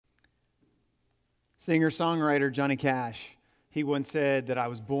Singer-songwriter Johnny Cash, he once said that I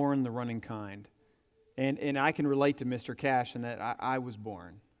was born the running kind. And I can relate to Mr. Cash in that I was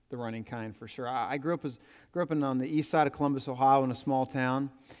born the running kind for sure. I grew up on the east side of Columbus, Ohio, in a small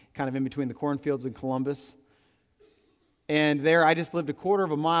town, kind of in between the cornfields and Columbus. And there I just lived a quarter of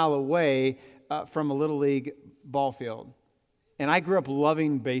a mile away from a Little League ball field. And I grew up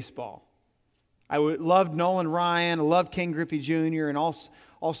loving baseball. Loved Nolan Ryan, I loved Ken Griffey Jr., and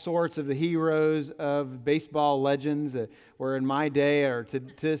all sorts of the heroes of baseball legends that were in my day or to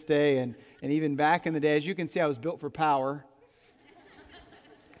this day, and even back in the day. As you can see, I was built for power.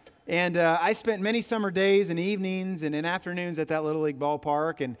 And I spent many summer days and evenings and in afternoons at that Little League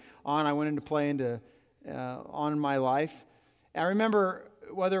ballpark, and I went into play on in my life. I remember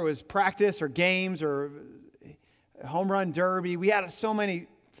whether it was practice or games or home run derby, we had so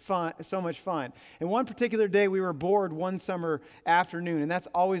much fun. And one particular day, we were bored one summer afternoon, and that's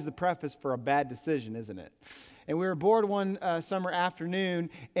always the preface for a bad decision, isn't it? And we were bored one summer afternoon,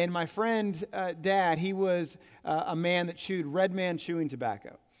 and my friend, Dad, he was a man that chewed Red Man chewing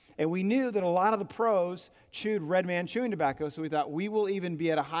tobacco. And we knew that a lot of the pros chewed Red Man chewing tobacco, so we thought we will even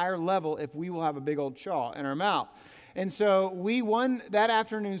be at a higher level if we will have a big old chaw in our mouth. And so we that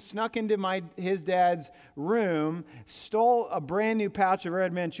afternoon snuck into his dad's room, stole a brand new pouch of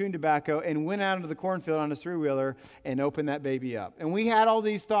Red Man chewing tobacco, and went out into the cornfield on a three-wheeler and opened that baby up. And we had all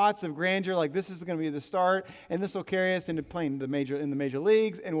these thoughts of grandeur, like this is going to be the start, and this will carry us into playing in the major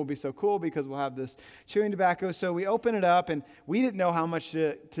leagues, and we'll be so cool because we'll have this chewing tobacco. So we open it up, and we didn't know how much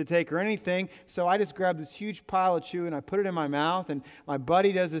to take or anything. So I just grabbed this huge pile of chew and I put it in my mouth, and my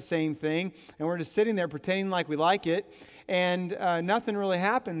buddy does the same thing, and we're just sitting there pretending like we like it. And nothing really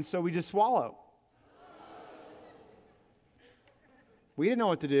happens, so we just swallow. We didn't know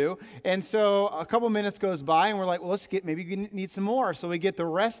what to do. And so a couple minutes goes by, and we're like, well, maybe we need some more. So we get the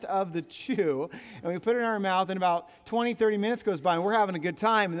rest of the chew, and we put it in our mouth, and about 20, 30 minutes goes by, and we're having a good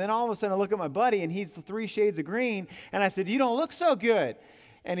time. And then all of a sudden, I look at my buddy, and he's 3 shades of green, and I said, you don't look so good.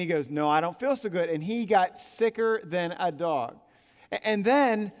 And he goes, no, I don't feel so good. And he got sicker than a dog. And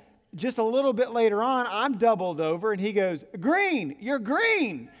then just a little bit later on, I'm doubled over, and he goes, Green, you're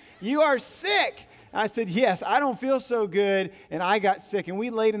green. You are sick. And I said, yes, I don't feel so good, and I got sick. And we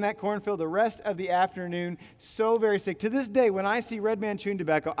laid in that cornfield the rest of the afternoon, so very sick. To this day, when I see Red Man chewing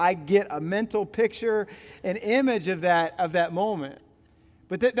tobacco, I get a mental picture, an image of that moment.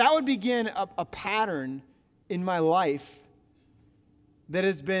 But that would begin a pattern in my life that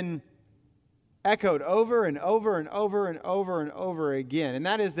has been echoed over and over and over and over and over again. And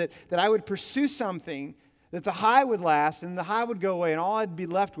that is that I would pursue something, that the high would last and the high would go away, and all I'd be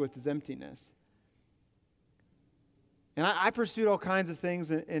left with is emptiness. And I pursued all kinds of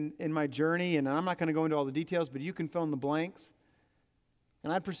things in my journey, and I'm not going to go into all the details, but you can fill in the blanks.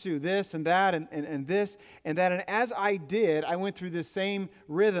 And I'd pursue this and that and this and that. And as I did, I went through this same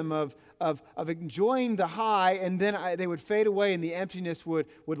rhythm of enjoying the high, and then they would fade away and the emptiness would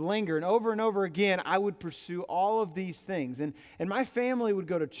linger. And over again, I would pursue all of these things. And my family would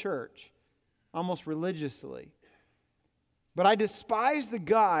go to church almost religiously. But I despised the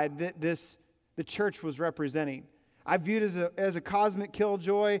God that the church was representing. I viewed as a cosmic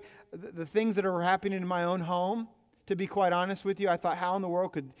killjoy the things that are happening in my own home. To be quite honest with you, I thought, how in the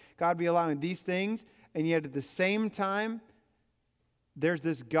world could God be allowing these things? And yet at the same time, there's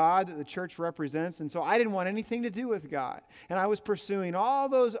this God that the church represents. And so I didn't want anything to do with God. And I was pursuing all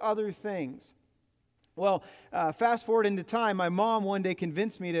those other things. Well, fast forward into time, my mom one day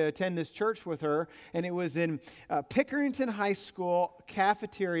convinced me to attend this church with her, and it was in Pickerington High School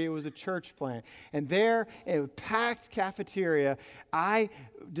cafeteria. It was a church plant. And there, in a packed cafeteria, I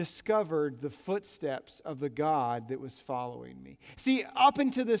discovered the footsteps of the God that was following me. See, up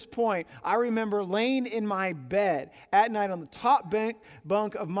until this point, I remember laying in my bed at night on the top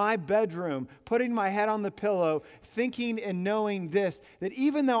bunk of my bedroom, putting my head on the pillow, thinking and knowing this, that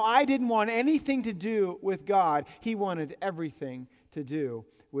even though I didn't want anything to do with God, He wanted everything to do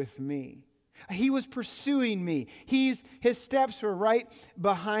with me. He was pursuing me. His steps were right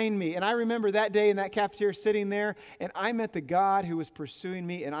behind me. And I remember that day in that cafeteria sitting there, and I met the God who was pursuing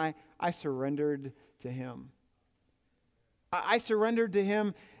me, and I surrendered to Him. I surrendered to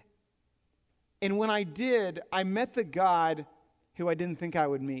Him, and when I did, I met the God who I didn't think I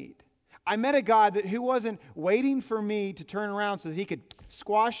would meet. I met a God who wasn't waiting for me to turn around so that He could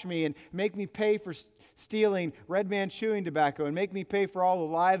squash me and make me pay for stealing Red Man chewing tobacco and make me pay for all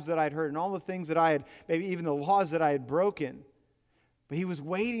the lives that I'd hurt and all the things that I had, maybe even the laws that I had broken. But He was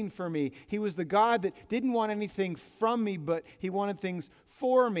waiting for me. He was the God that didn't want anything from me, but He wanted things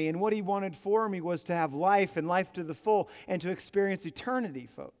for me. And what He wanted for me was to have life and life to the full and to experience eternity,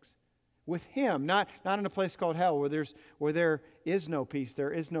 folks. with Him, not in a place called hell where there is no peace,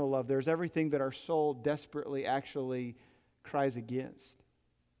 there is no love, there's everything that our soul desperately actually cries against.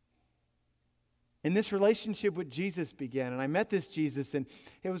 And this relationship with Jesus began, and I met this Jesus, and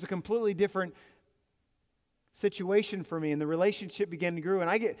it was a completely different situation for me, and the relationship began to grow, and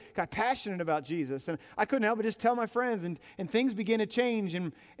I got passionate about Jesus, and I couldn't help but just tell my friends, and things began to change,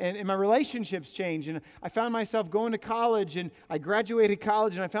 and my relationships changed, and I found myself going to college, and I graduated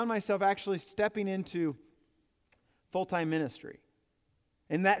college, and I found myself actually stepping into full-time ministry.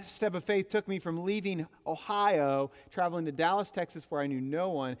 And that step of faith took me from leaving Ohio, traveling to Dallas, Texas, where I knew no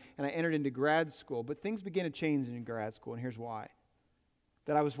one, and I entered into grad school. But things began to change in grad school, and here's why.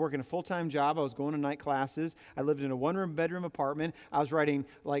 That I was working a full-time job. I was going to night classes. I lived in a one-room bedroom apartment. I was writing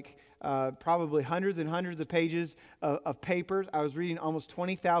probably hundreds and hundreds of pages of papers. I was reading almost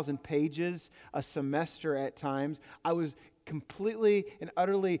 20,000 pages a semester at times. I was completely and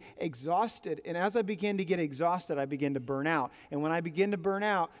utterly exhausted. And as I began to get exhausted, I began to burn out. And when I began to burn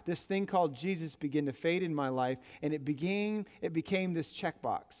out, this thing called Jesus began to fade in my life, and it became this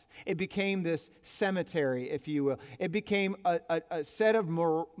checkbox. It became this cemetery, if you will. It became a set of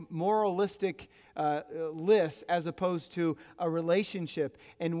moralistic lists as opposed to a relationship.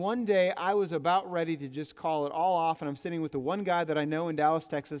 And one day, I was about ready to just call it all off, and I'm sitting with the one guy that I know in Dallas,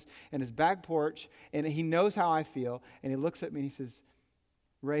 Texas, in his back porch, and he knows how I feel, and he looks at me and he says,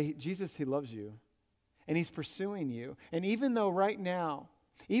 Ray, Jesus, He loves you, and He's pursuing you. And even though right now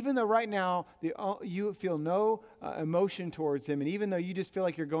you feel no emotion towards Him, and even though you just feel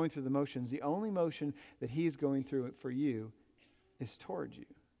like you're going through the motions, the only motion that He is going through for you is towards you.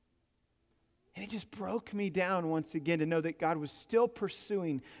 And it just broke me down once again to know that God was still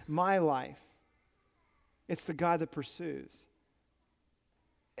pursuing my life. It's the God that pursues.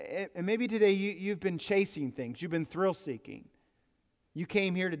 And maybe today you've been chasing things. You've been thrill-seeking. You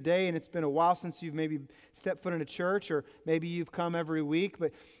came here today, and it's been a while since you've maybe stepped foot in a church, or maybe you've come every week,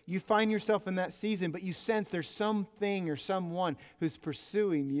 but you find yourself in that season, but you sense there's something or someone who's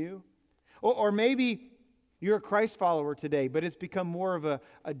pursuing you. Or maybe you're a Christ follower today, but it's become more of a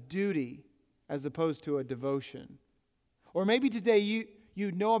duty as opposed to a devotion. Or maybe today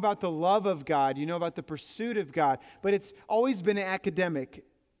you know about the love of God, you know about the pursuit of God, but it's always been academic.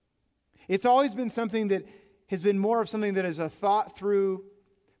 It's always been something that has been more of something that is a thought-through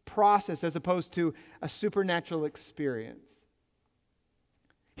process as opposed to a supernatural experience.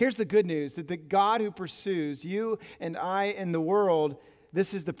 Here's the good news, that the God who pursues you and I and the world,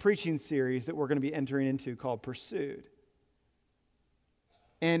 this is the preaching series that we're going to be entering into called Pursued.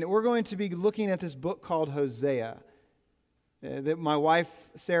 And we're going to be looking at this book called Hosea. That my wife,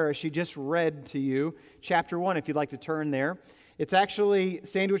 Sarah, she just read to you, chapter 1, if you'd like to turn there. It's actually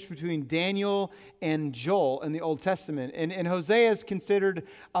sandwiched between Daniel and Joel in the Old Testament. And Hosea is considered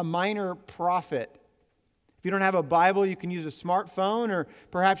a minor prophet. If you don't have a Bible, you can use a smartphone, or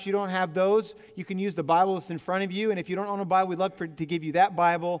perhaps you don't have those, you can use the Bible that's in front of you. And if you don't own a Bible, we'd love to give you that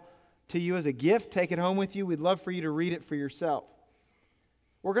Bible to you as a gift. Take it home with you. We'd love for you to read it for yourself.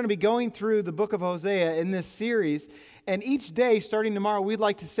 We're going to be going through the book of Hosea in this series, and each day, starting tomorrow, we'd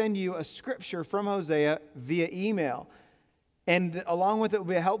like to send you a scripture from Hosea via email. And along with it will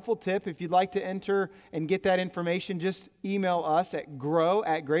be a helpful tip. If you'd like to enter and get that information, just email us at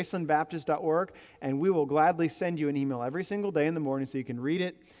grow@gracelandbaptist.org, and we will gladly send you an email every single day in the morning so you can read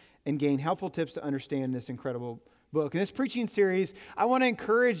it and gain helpful tips to understand this incredible book. In this preaching series, I want to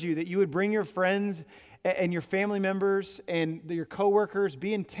encourage you that you would bring your friends and your family members and your coworkers.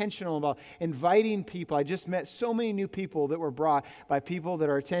 Be intentional about inviting people. I just met so many new people that were brought by people that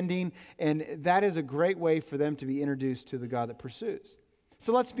are attending, and that is a great way for them to be introduced to the God that pursues.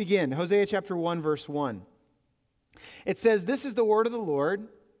 So let's begin. Hosea chapter 1, verse 1. It says, "This is the word of the Lord,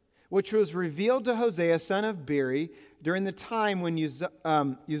 which was revealed to Hosea, son of Beeri, during the time when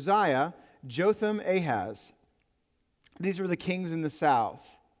Uzziah, Jotham, Ahaz." These were the kings in the south.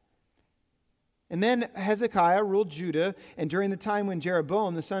 And then Hezekiah ruled Judah, and during the time when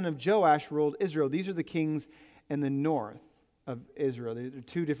Jeroboam, the son of Joash, ruled Israel. These are the kings in the north of Israel. They're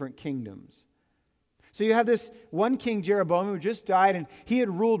two different kingdoms. So you have this one king, Jeroboam, who just died, and he had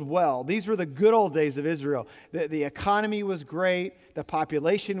ruled well. These were the good old days of Israel. The economy was great. The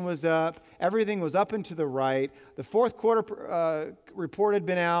population was up. Everything was up and to the right. The fourth quarter report had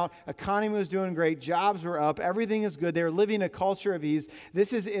been out. Economy was doing great. Jobs were up. Everything is good. They were living a culture of ease.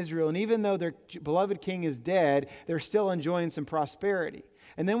 This is Israel. And even though their beloved king is dead, they're still enjoying some prosperity.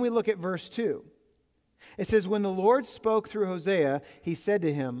 And then we look at verse 2. It says, "When the Lord spoke through Hosea, He said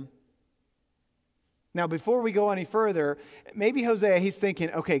to him," now, before we go any further, maybe Hosea, he's thinking,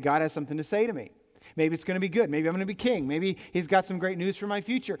 okay, God has something to say to me. Maybe it's going to be good. Maybe I'm going to be king. Maybe he's got some great news for my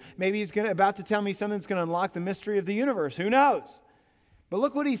future. Maybe he's about to tell me something that's going to unlock the mystery of the universe. Who knows? But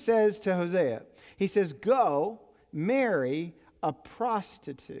look what he says to Hosea. He says, go marry a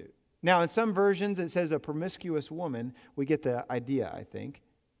prostitute. Now, in some versions, it says a promiscuous woman. We get the idea, I think.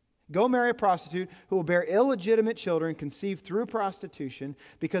 Go marry a prostitute who will bear illegitimate children conceived through prostitution,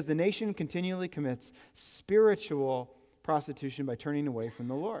 because the nation continually commits spiritual prostitution by turning away from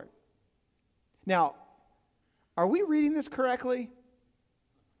the Lord. Now, are we reading this correctly?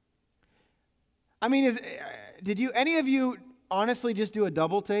 I mean, did any of you honestly just do a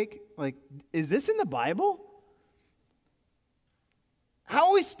double take? Like, is this in the Bible? How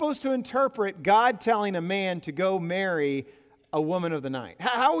are we supposed to interpret God telling a man to go marry a woman of the night?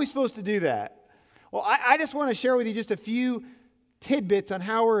 How are we supposed to do that? Well, I just want to share with you just a few tidbits on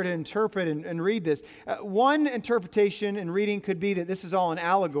how we're to interpret and read this. One interpretation and reading could be that this is all an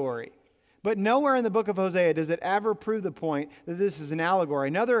allegory. But nowhere in the book of Hosea does it ever prove the point that this is an allegory.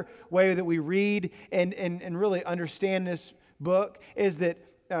 Another way that we read and really understand this book is that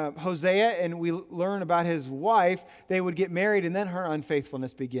Hosea, and we learn about his wife, they would get married and then her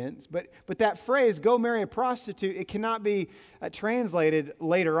unfaithfulness begins. But that phrase, go marry a prostitute, it cannot be translated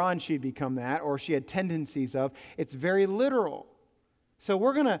later on she'd become that, or she had tendencies of. It's very literal. So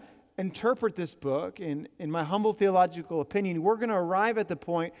we're going to interpret this book, in my humble theological opinion, we're going to arrive at the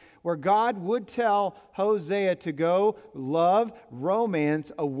point where God would tell Hosea to go love,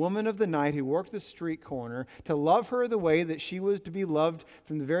 romance a woman of the night who worked the street corner, to love her the way that she was to be loved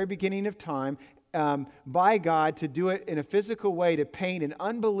from the very beginning of time by God, to do it in a physical way, to paint an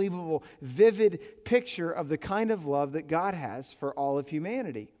unbelievable, vivid picture of the kind of love that God has for all of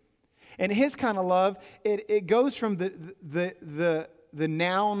humanity. And his kind of love, it goes from the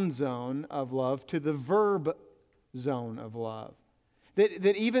noun zone of love to the verb zone of love.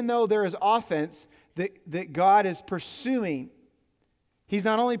 That even though there is offense that God is pursuing, he's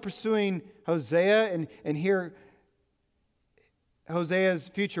not only pursuing Hosea and here Hosea's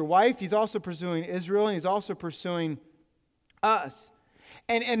future wife, he's also pursuing Israel, and he's also pursuing us.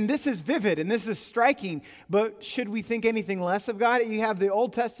 And this is vivid and this is striking, but should we think anything less of God? You have the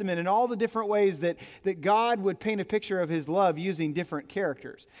Old Testament and all the different ways that God would paint a picture of his love using different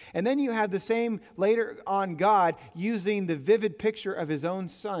characters. And then you have the same later on God using the vivid picture of his own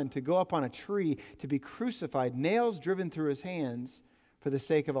son to go up on a tree to be crucified, nails driven through his hands for the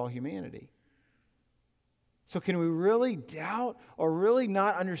sake of all humanity. So can we really doubt or really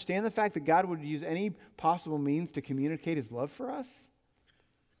not understand the fact that God would use any possible means to communicate his love for us?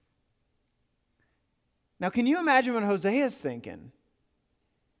 Now, can you imagine what Hosea is thinking?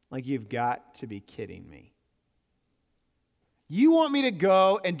 Like, you've got to be kidding me. You want me to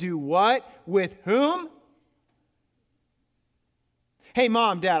go and do what? With whom? Hey,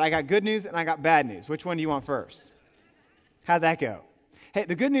 Mom, Dad, I got good news and I got bad news. Which one do you want first? How'd that go? Hey,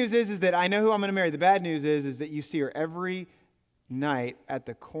 the good news is that I know who I'm going to marry. The bad news is that you see her every night at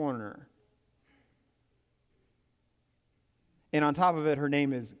the corner. And on top of it, her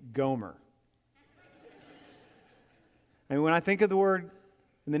name is Gomer. I mean, when I think of the word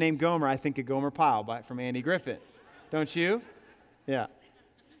and the name Gomer, I think of Gomer Pyle from Andy Griffith. Don't you? Yeah.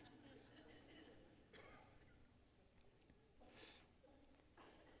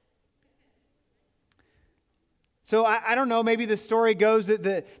 So I don't know, maybe the story goes that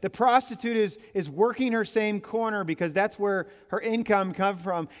the prostitute is working her same corner because that's where her income comes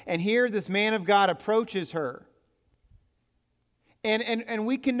from. And here this man of God approaches her. And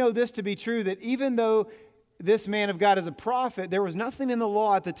we can know this to be true, that even though this man of God is a prophet, there was nothing in the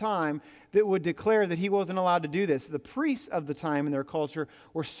law at the time that would declare that he wasn't allowed to do this. The priests of the time in their culture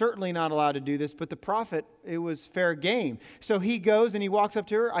were certainly not allowed to do this, but the prophet, it was fair game. So he goes and he walks up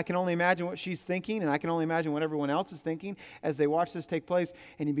to her. I can only imagine what she's thinking, and I can only imagine what everyone else is thinking as they watch this take place,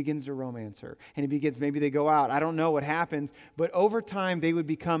 and he begins to romance her. And he begins, maybe they go out. I don't know what happens, but over time they would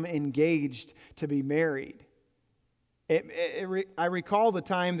become engaged to be married. I recall the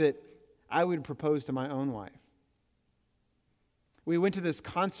time that I would propose to my own wife. We went to this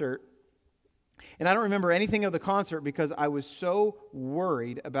concert, and I don't remember anything of the concert because I was so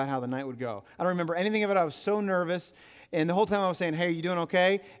worried about how the night would go. I don't remember anything of it. I was so nervous, and the whole time I was saying, "Hey, are you doing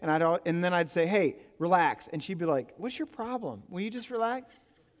okay?" And then I'd say, "Hey, relax," and she'd be like, "What's your problem? Will you just relax?"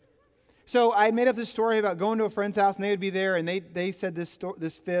 So I made up this story about going to a friend's house, and they would be there, and they said this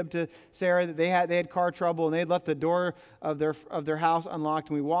fib to Sarah that they had car trouble, and they had left the door of their house unlocked,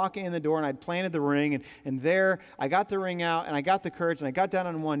 and we walk in the door, and I'd planted the ring, and there I got the ring out, and I got the courage, and I got down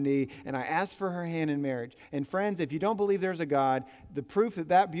on one knee, and I asked for her hand in marriage. And friends, if you don't believe there's a God, the proof that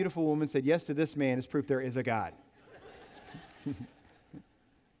that beautiful woman said yes to this man is proof there is a God.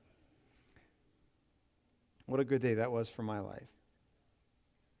 What a good day that was for my life.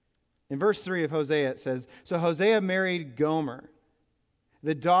 In verse 3 of Hosea, it says, "So Hosea married Gomer,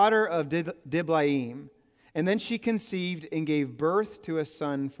 the daughter of Diblaim, and then she conceived and gave birth to a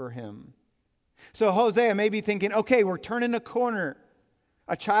son for him." So Hosea may be thinking, okay, we're turning a corner.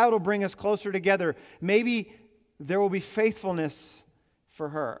 A child will bring us closer together. Maybe there will be faithfulness for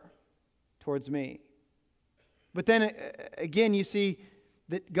her towards me. But then again, you see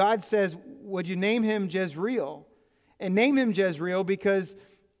that God says, would you name him Jezreel? And name him Jezreel because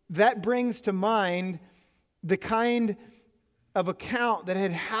that brings to mind the kind of account that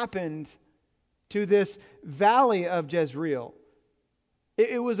had happened to this valley of Jezreel.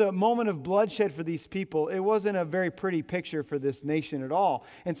 It was a moment of bloodshed for these people. It wasn't a very pretty picture for this nation at all.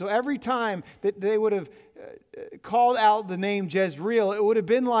 And so every time that they would have called out the name Jezreel, it would have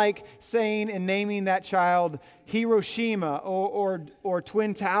been like saying and naming that child Hiroshima or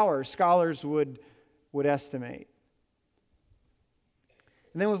Twin Towers, scholars would estimate.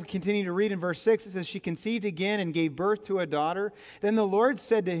 And then we'll continue to read in verse 6. It says, "She conceived again and gave birth to a daughter. Then the Lord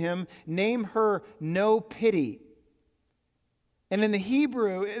said to him, 'Name her No Pity.'" And in the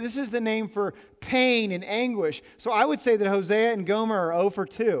Hebrew, this is the name for pain and anguish. So I would say that Hosea and Gomer are 0 for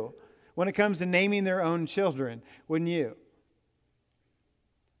 2 when it comes to naming their own children, wouldn't you?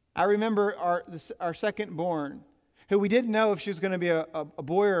 I remember our second born, who we didn't know if she was going to be a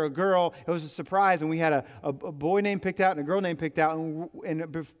boy or a girl. It was a surprise, and we had a boy name picked out and a girl name picked out.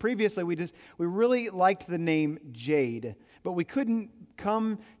 And previously, we really liked the name Jade, but we couldn't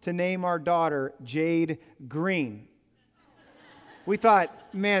come to name our daughter Jade Green. We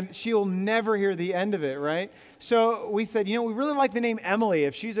thought, man, she'll never hear the end of it, right? So we said, we really like the name Emily.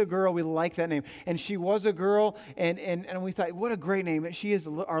 If she's a girl, we like that name. And she was a girl, and we thought, what a great name. She is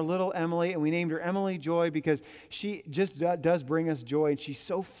our little Emily, and we named her Emily Joy because she just does bring us joy. And she's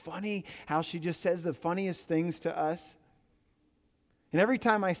so funny, how she just says the funniest things to us. And every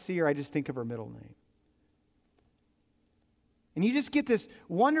time I see her, I just think of her middle name. And you just get this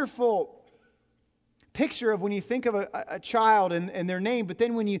wonderful picture of when you think of a child and their name, but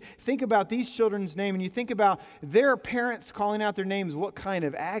then when you think about these children's name and you think about their parents calling out their names, what kind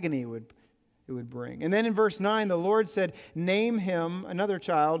of agony it would bring. And then in verse 9, the Lord said, "Name him," another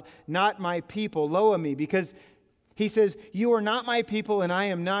child, "not my people, Lo-Ammi," because he says, "You are not my people and I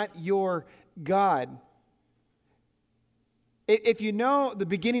am not your God." If you know the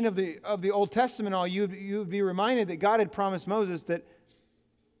beginning of the Old Testament, you would be reminded that God had promised Moses that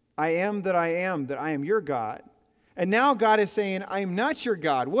I am that I am your God. And now God is saying, I am not your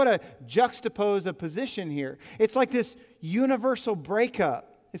God. What a juxtapose of position here. It's like this universal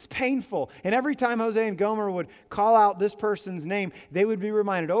breakup. It's painful. And every time Hosea and Gomer would call out this person's name, they would be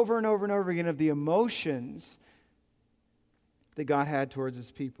reminded over and over and over again of the emotions that God had towards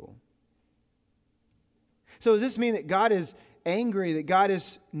his people. So does this mean that God is angry, that God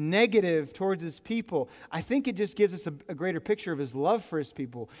is negative towards his people? I think it just gives us a greater picture of his love for his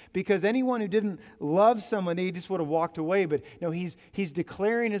people, because anyone who didn't love someone, he just would have walked away. But no, he's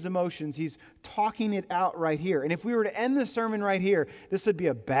declaring his emotions. He's talking it out right here. And if we were to end the sermon right here, this would be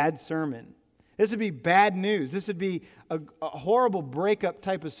a bad sermon. This would be bad news. This would be a horrible breakup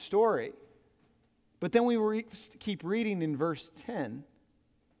type of story. But then we keep reading in verse 10.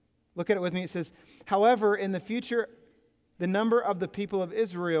 Look at it with me. It says, "However, in the future, the number of the people of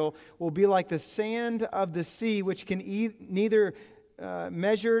Israel will be like the sand of the sea, which can neither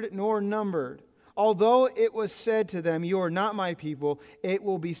measured nor numbered. Although it was said to them, 'You are not my people,' it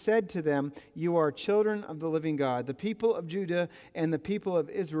will be said to them, 'You are children of the living God.' The people of Judah and the people of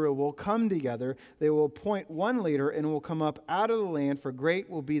Israel will come together. They will appoint one leader and will come up out of the land, for great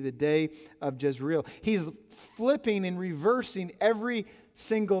will be the day of Jezreel." He's flipping and reversing every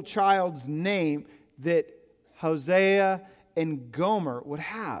single child's name that Hosea and Gomer would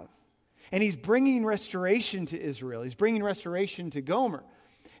have. And he's bringing restoration to Israel. He's bringing restoration to Gomer.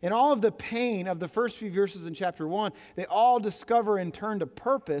 And all of the pain of the first few verses in chapter 1, they all discover and turn to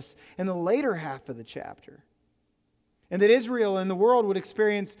purpose in the later half of the chapter. And that Israel and the world would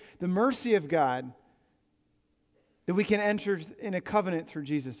experience the mercy of God, that we can enter in a covenant through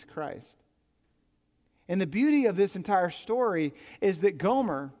Jesus Christ. And the beauty of this entire story is that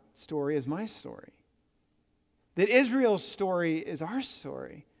Gomer's story is my story. That Israel's story is our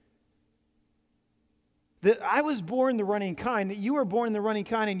story. That I was born the running kind, that you were born the running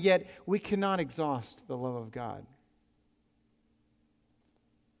kind, and yet we cannot exhaust the love of God.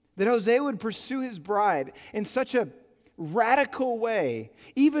 That Hosea would pursue his bride in such a radical way,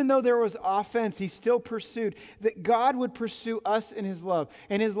 even though there was offense, he still pursued, that God would pursue us in his love.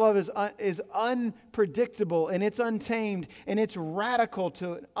 And his love is unpredictable, and it's untamed, and it's radical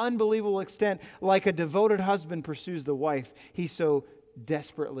to an unbelievable extent, like a devoted husband pursues the wife he so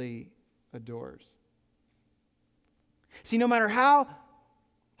desperately adores. See, no matter how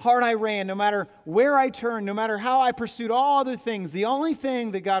hard I ran, no matter where I turned, no matter how I pursued all other things, the only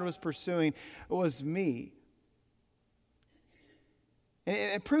thing that God was pursuing was me. And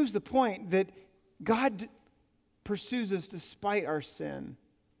it proves the point that God pursues us despite our sin.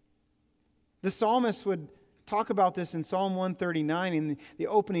 The psalmist would talk about this in Psalm 139 in the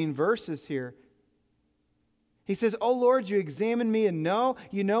opening verses here. He says, "O Lord, you examine me and know.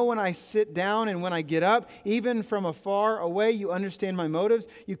 You know when I sit down and when I get up. Even from afar away, you understand my motives.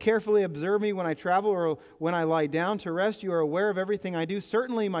 You carefully observe me when I travel or when I lie down to rest. You are aware of everything I do.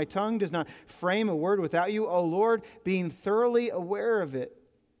 Certainly my tongue does not frame a word without you, O Lord, being thoroughly aware of it."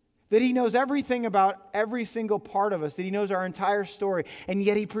 That he knows everything about every single part of us, that he knows our entire story, and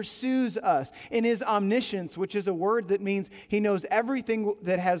yet he pursues us in his omniscience, which is a word that means he knows everything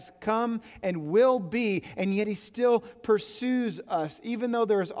that has come and will be, and yet he still pursues us. Even though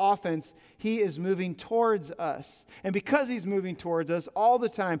there is offense, he is moving towards us. And because he's moving towards us all the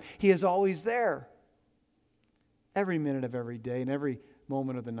time, he is always there. Every minute of every day and every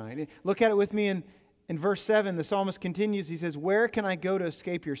moment of the night. Look at it with me in verse 7, the psalmist continues. He says, "Where can I go to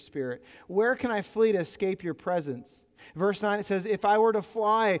escape your spirit? Where can I flee to escape your presence?" Verse 9, it says, "If I were to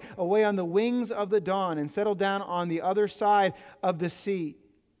fly away on the wings of the dawn and settle down on the other side of the sea."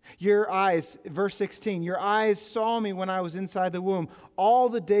 Your eyes, verse 16, "Your eyes saw me when I was inside the womb. All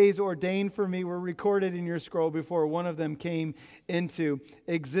the days ordained for me were recorded in your scroll before one of them came into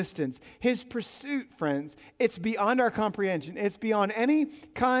existence." His pursuit, friends, it's beyond our comprehension. It's beyond any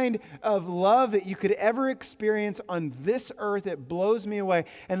kind of love that you could ever experience on this earth. It blows me away.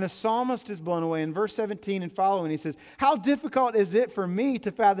 And the psalmist is blown away. In verse 17 and following, he says, "How difficult is it for me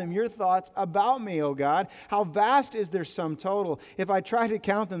to fathom your thoughts about me, O God? How vast is their sum total? If I tried to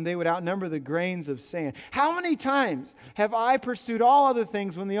count them, they would outnumber the grains of sand." How many times have I pursued all other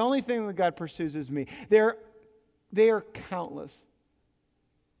things when the only thing that God pursues is me? They are countless.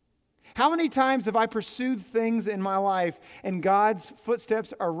 How many times have I pursued things in my life and God's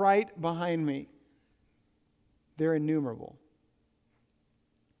footsteps are right behind me? They're innumerable.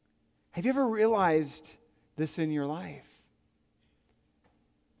 Have you ever realized this in your life?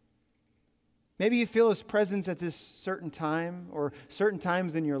 Maybe you feel His presence at this certain time or certain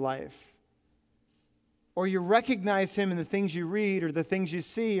times in your life. Or you recognize Him in the things you read or the things you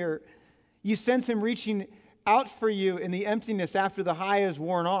see, or you sense Him reaching out for you in the emptiness after the high is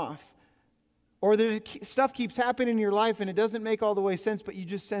worn off. Or stuff keeps happening in your life and it doesn't make all the way sense, but you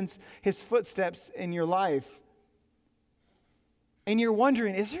just sense His footsteps in your life. And you're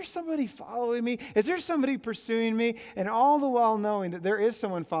wondering, is there somebody following me? Is there somebody pursuing me? And all the while knowing that there is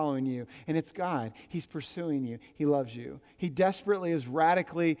someone following you, and it's God. He's pursuing you. He loves you. He desperately is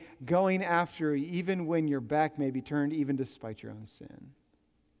radically going after you, even when your back may be turned, even despite your own sin.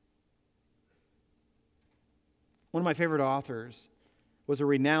 One of my favorite authors was a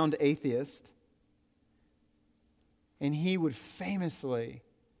renowned atheist, and he would famously,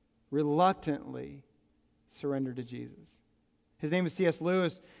 reluctantly surrender to Jesus. His name is C.S.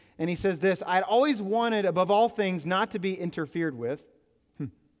 Lewis, and he says this: "I'd always wanted, above all things, not to be interfered with.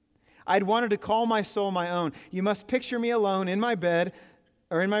 I'd wanted to call my soul my own. You must picture me alone in my bed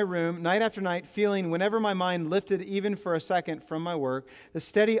or in my room, night after night, feeling, whenever my mind lifted even for a second from my work, the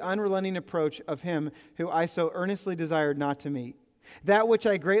steady, unrelenting approach of Him who I so earnestly desired not to meet. That which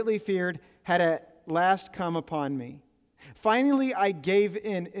I greatly feared had at last come upon me. Finally, I gave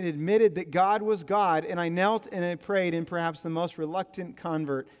in and admitted that God was God, and I knelt and I prayed in perhaps the most reluctant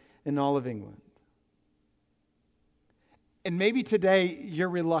convert in all of England." And maybe today you're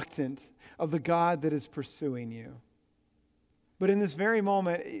reluctant of the God that is pursuing you. But in this very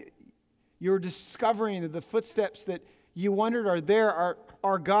moment, you're discovering that the footsteps that you wondered are there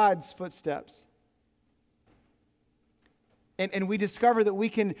are God's footsteps. And we discover that we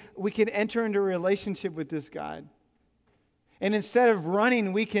can enter into a relationship with this God. And instead of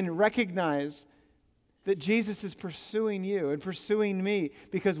running, we can recognize that Jesus is pursuing you and pursuing me,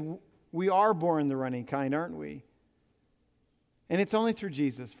 because we are born the running kind, aren't we? And it's only through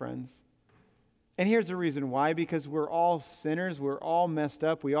Jesus, friends. And here's the reason why: because we're all sinners, we're all messed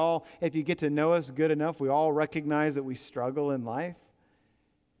up. We all, if you get to know us good enough, we all recognize that we struggle in life.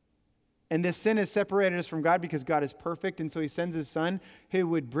 And this sin has separated us from God because God is perfect. And so he sends his son who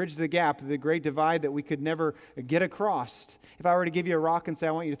would bridge the gap, the great divide that we could never get across. If I were to give you a rock and say,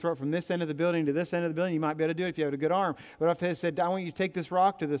 I want you to throw it from this end of the building to this end of the building, you might be able to do it if you have a good arm. But if I said, I want you to take this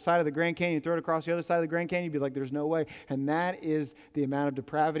rock to the side of the Grand Canyon and throw it across the other side of the Grand Canyon, you'd be like, there's no way. And that is the amount of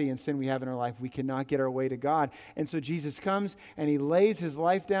depravity and sin we have in our life. We cannot get our way to God. And so Jesus comes and he lays his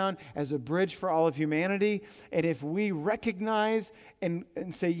life down as a bridge for all of humanity. And if we recognize and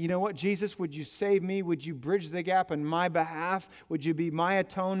say, you know what, Jesus, would you save me? Would you bridge the gap on my behalf? Would you be my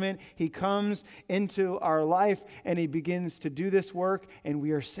atonement? He comes into our life and he begins to do this work and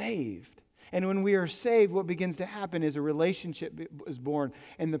we are saved. And when we are saved, what begins to happen is a relationship is born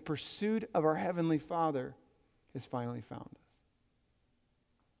and the pursuit of our Heavenly Father has finally found us.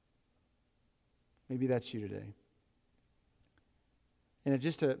 Maybe that's you today. And in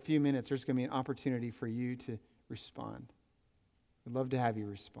just a few minutes, there's going to be an opportunity for you to respond. We'd love to have you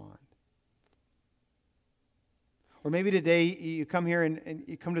respond. Or maybe today you come here and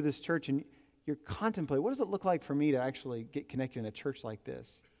you come to this church and you're contemplating, what does it look like for me to actually get connected in a church like this?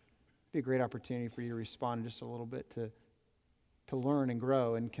 It'd be a great opportunity for you to respond in just a little bit to learn and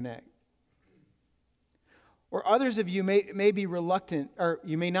grow and connect. Or others of you may be reluctant, or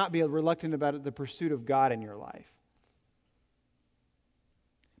you may not be reluctant about the pursuit of God in your life.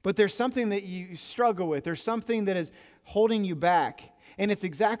 But there's something that you struggle with. There's something that is holding you back. And it's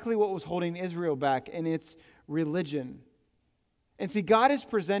exactly what was holding Israel back, and it's religion. And see, God is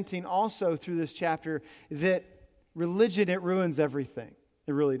presenting also through this chapter that religion, it ruins everything.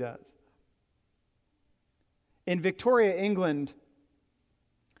 It really does. In Victoria, England,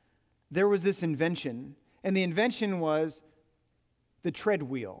 there was this invention, and the invention was the tread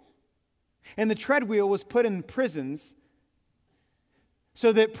wheel. And the tread wheel was put in prisons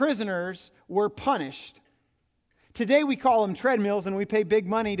so that prisoners were punished. Today we call them treadmills and we pay big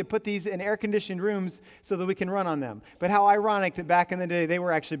money to put these in air-conditioned rooms so that we can run on them. But how ironic that back in the day they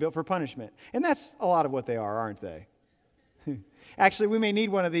were actually built for punishment. And that's a lot of what they are, aren't they? Actually, we may need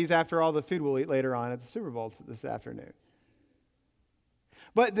one of these after all the food we'll eat later on at the Super Bowl this afternoon.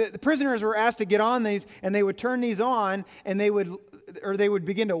 But the prisoners were asked to get on these, and they would turn these on, and they would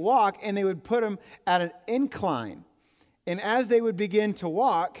begin to walk, and they would put them at an incline. And as they would begin to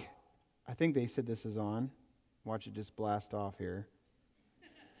walk, I think they said this is on. Watch it just blast off here.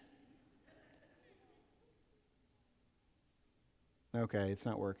 Okay, it's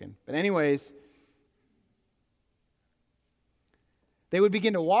not working. But anyways, they would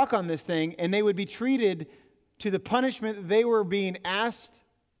begin to walk on this thing, and they would be treated to the punishment that they were being asked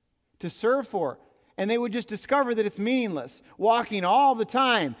to serve for. And they would just discover that it's meaningless, walking all the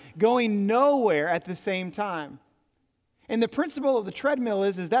time, going nowhere at the same time. And the principle of the treadmill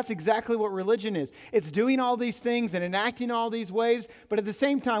is that's exactly what religion is. It's doing all these things and enacting all these ways, but at the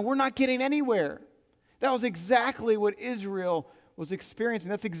same time, we're not getting anywhere. That was exactly what Israel was experiencing.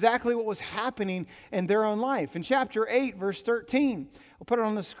 That's exactly what was happening in their own life. In chapter 8, verse 13, I'll put it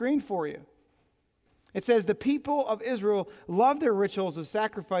on the screen for you. It says, the people of Israel love their rituals of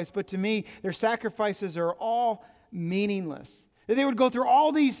sacrifice, but to me, their sacrifices are all meaningless. They would go through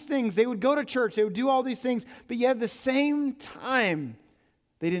all these things. They would go to church. They would do all these things. But yet at the same time,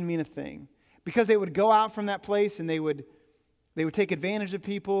 they didn't mean a thing. Because they would go out from that place and they would take advantage of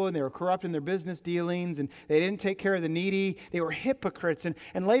people, and they were corrupt in their business dealings, and they didn't take care of the needy. They were hypocrites.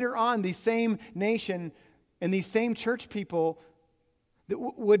 And later on, the same nation and these same church people that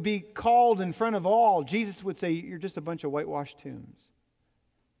would be called in front of all, Jesus would say, you're just a bunch of whitewashed tombs.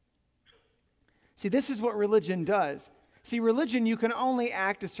 See, this is what religion does. See, religion, you can only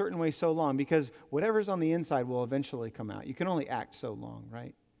act a certain way so long because whatever's on the inside will eventually come out. You can only act so long,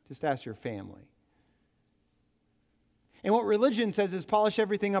 right? Just ask your family. And what religion says is polish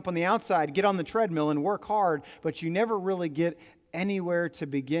everything up on the outside, get on the treadmill and work hard, but you never really get anywhere to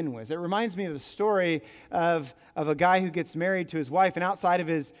begin with. It reminds me of a story of a guy who gets married to his wife, and outside of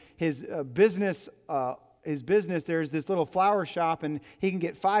his business, there's this little flower shop, and he can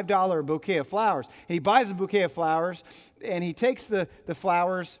get $5 bouquet of flowers. And he buys a bouquet of flowers, and he takes the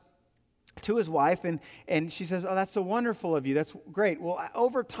flowers to his wife, and she says, oh, that's so wonderful of you. That's great. Well,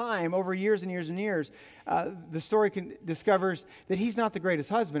 over time, over years and years and years, the story discovers that he's not the greatest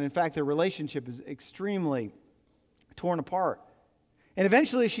husband. In fact, their relationship is extremely torn apart. And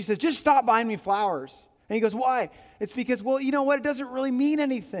eventually she says, just stop buying me flowers. And he goes, why? It's because, well, you know what? It doesn't really mean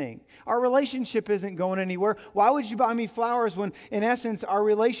anything. Our relationship isn't going anywhere. Why would you buy me flowers when, in essence, our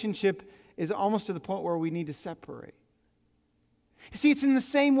relationship is almost to the point where we need to separate? You see, it's in the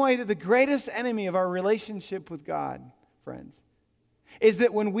same way that the greatest enemy of our relationship with God, friends, is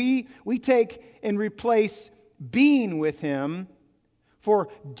that when we take and replace being with Him for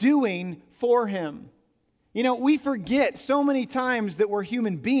doing for Him. You know, we forget so many times that we're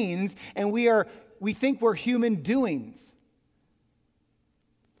human beings and we think we're human doings.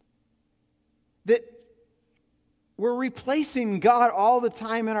 That we're replacing God all the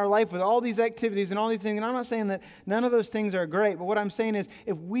time in our life with all these activities and all these things. And I'm not saying that none of those things are great, but what I'm saying is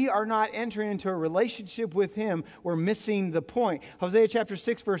if we are not entering into a relationship with Him, we're missing the point. Hosea chapter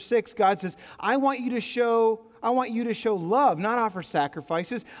 6, verse 6, God says, I want you to show love, not offer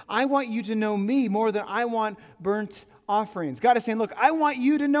sacrifices. I want you to know me more than I want burnt offerings. God is saying, look, I want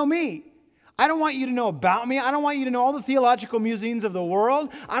you to know me. I don't want you to know about me. I don't want you to know all the theological musings of the world.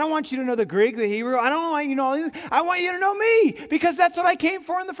 I don't want you to know the Greek, the Hebrew. I don't want you to know all these. I want you to know me because that's what I came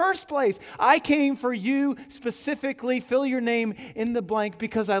for in the first place. I came for you specifically. Fill your name in the blank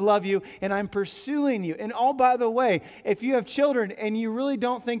because I love you and I'm pursuing you. And oh, by the way, if you have children and you really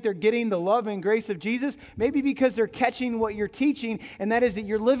don't think they're getting the love and grace of Jesus, maybe because they're catching what you're teaching, and that is that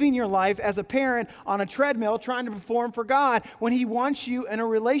you're living your life as a parent on a treadmill trying to perform for God when He wants you in a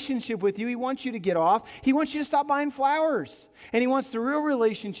relationship with you. He wants you to get off. He wants you to stop buying flowers. And He wants the real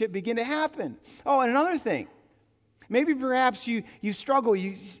relationship begin to happen. Oh, and another thing. Maybe perhaps you struggle.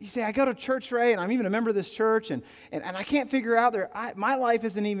 You say, I go to church, Ray, and I'm even a member of this church, and I can't figure out my life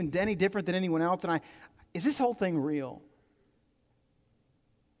isn't even any different than anyone else, and is this whole thing real?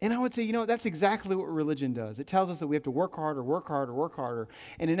 And I would say, that's exactly what religion does. It tells us that we have to work harder, work harder, work harder.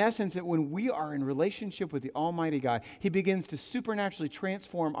 And in essence, that when we are in relationship with the Almighty God, He begins to supernaturally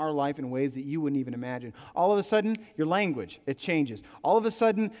transform our life in ways that you wouldn't even imagine. All of a sudden, your language, it changes. All of a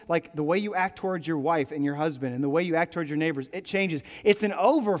sudden, like the way you act towards your wife and your husband and the way you act towards your neighbors, it changes. It's an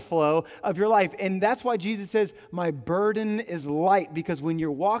overflow of your life. And that's why Jesus says, my burden is light, because when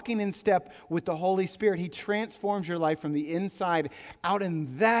you're walking in step with the Holy Spirit, He transforms your life from the inside out,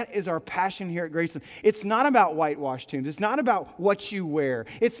 and that is our passion here at Graceland. It's not about whitewashed tombs. It's not about what you wear.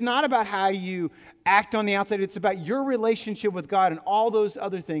 It's not about how you act on the outside. It's about your relationship with God, and all those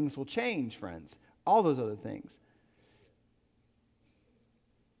other things will change, friends. All those other things.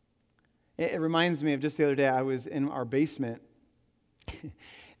 It reminds me of just the other day, I was in our basement,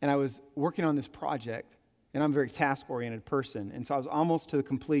 and I was working on this project, and I'm a very task-oriented person, and so I was almost to the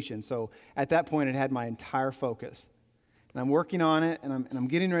completion. So at that point, it had my entire focus. And I'm working on it, and I'm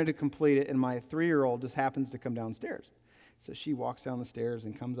getting ready to complete it, and my 3-year-old just happens to come downstairs. So she walks down the stairs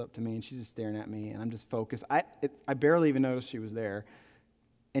and comes up to me, and she's just staring at me, and I'm just focused. I barely even noticed she was there.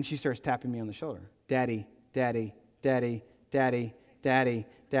 And she starts tapping me on the shoulder. Daddy, daddy, daddy, daddy, daddy,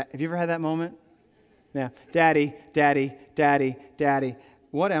 daddy. Have you ever had that moment? Yeah. Daddy, daddy, daddy, daddy.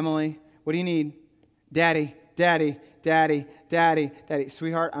 What, Emily? What do you need? Daddy, daddy, daddy, daddy, daddy.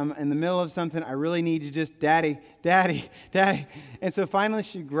 Sweetheart, I'm in the middle of something. I really need you just, daddy, daddy, daddy. And so finally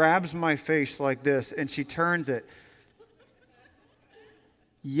she grabs my face like this and she turns it.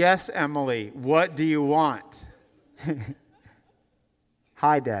 Yes, Emily, what do you want?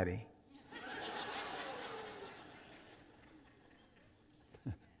 Hi, Daddy.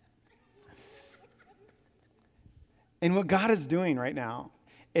 And what God is doing right now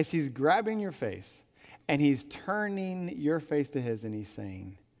is He's grabbing your face and He's turning your face to His, and He's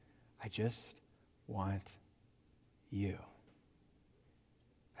saying, I just want you.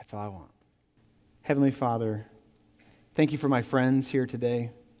 That's all I want. Heavenly Father, thank you for my friends here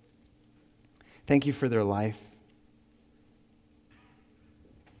today. Thank you for their life.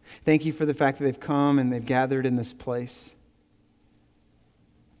 Thank you for the fact that they've come and they've gathered in this place.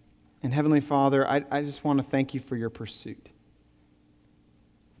 And Heavenly Father, I just want to thank you for your pursuit.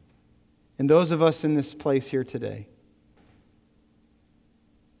 And those of us in this place here today,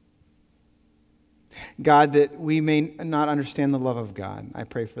 God, that we may not understand the love of God, I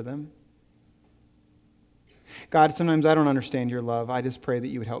pray for them. God, sometimes I don't understand your love. I just pray that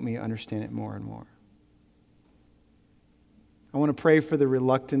you would help me understand it more and more. I want to pray for the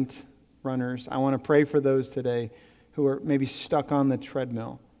reluctant runners. I want to pray for those today who are maybe stuck on the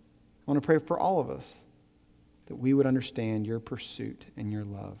treadmill. I want to pray for all of us that we would understand your pursuit and your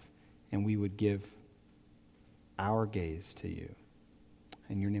love, and we would give our gaze to you.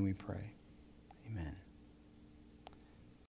 In your name we pray. Amen.